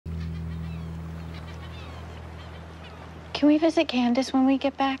Can we visit Candace when we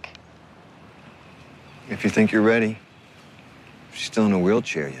get back? If you think you're ready. She's still in a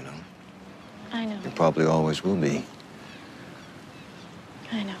wheelchair, you know. I know. You probably always will be.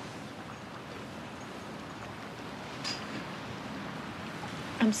 I know.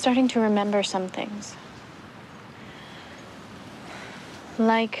 I'm starting to remember some things.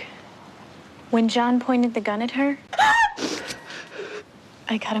 Like when John pointed the gun at her,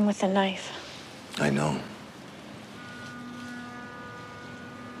 I cut him with a knife. I know.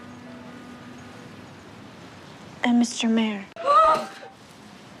 And Mr. Mayor.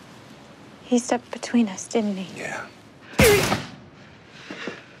 He stepped between us, didn't he? Yeah.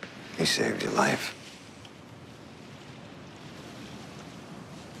 He saved your life.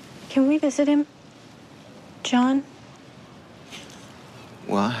 Can we visit him? John?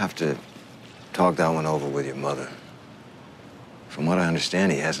 Well, I'll have to talk that one over with your mother. From what I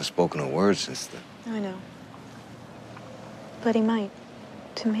understand, he hasn't spoken a word since the... I know. But he might.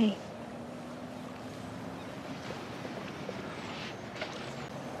 To me.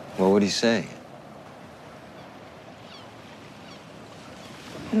 What would he say?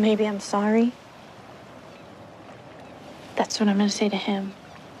 Maybe I'm sorry. That's what I'm gonna say to him.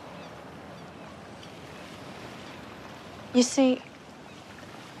 You see,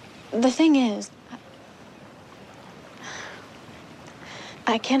 the thing is,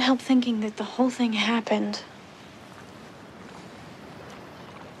 I can't help thinking that the whole thing happened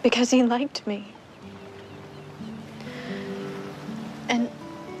because he liked me. And,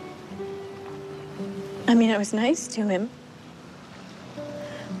 I mean, I was nice to him.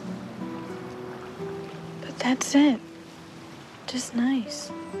 But that's it. Just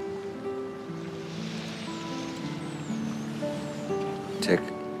nice. Tick,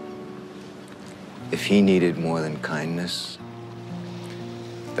 if he needed more than kindness,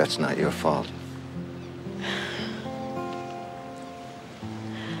 that's not your fault.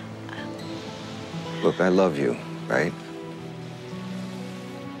 Look, I love you, right?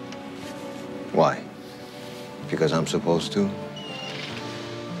 Why? Because I'm supposed to?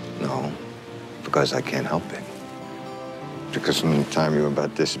 No, because I can't help it. Because from the time you were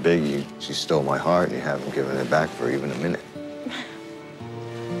about this big, you stole my heart and you haven't given it back for even a minute.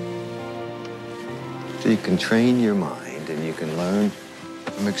 So you can train your mind and you can learn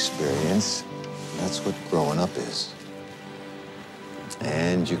from experience. That's what growing up is.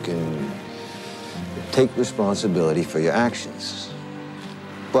 And you can take responsibility for your actions.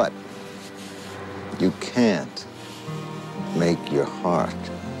 But you can't make your heart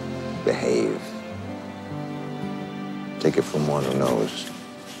behave. Take it from one who knows.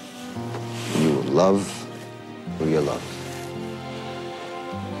 You will love who you love.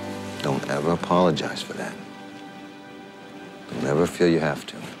 Don't ever apologize for that. Don't ever feel you have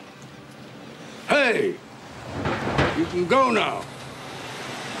to. Hey! You can go now.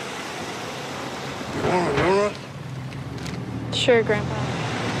 You want a donut? Sure, Grandpa.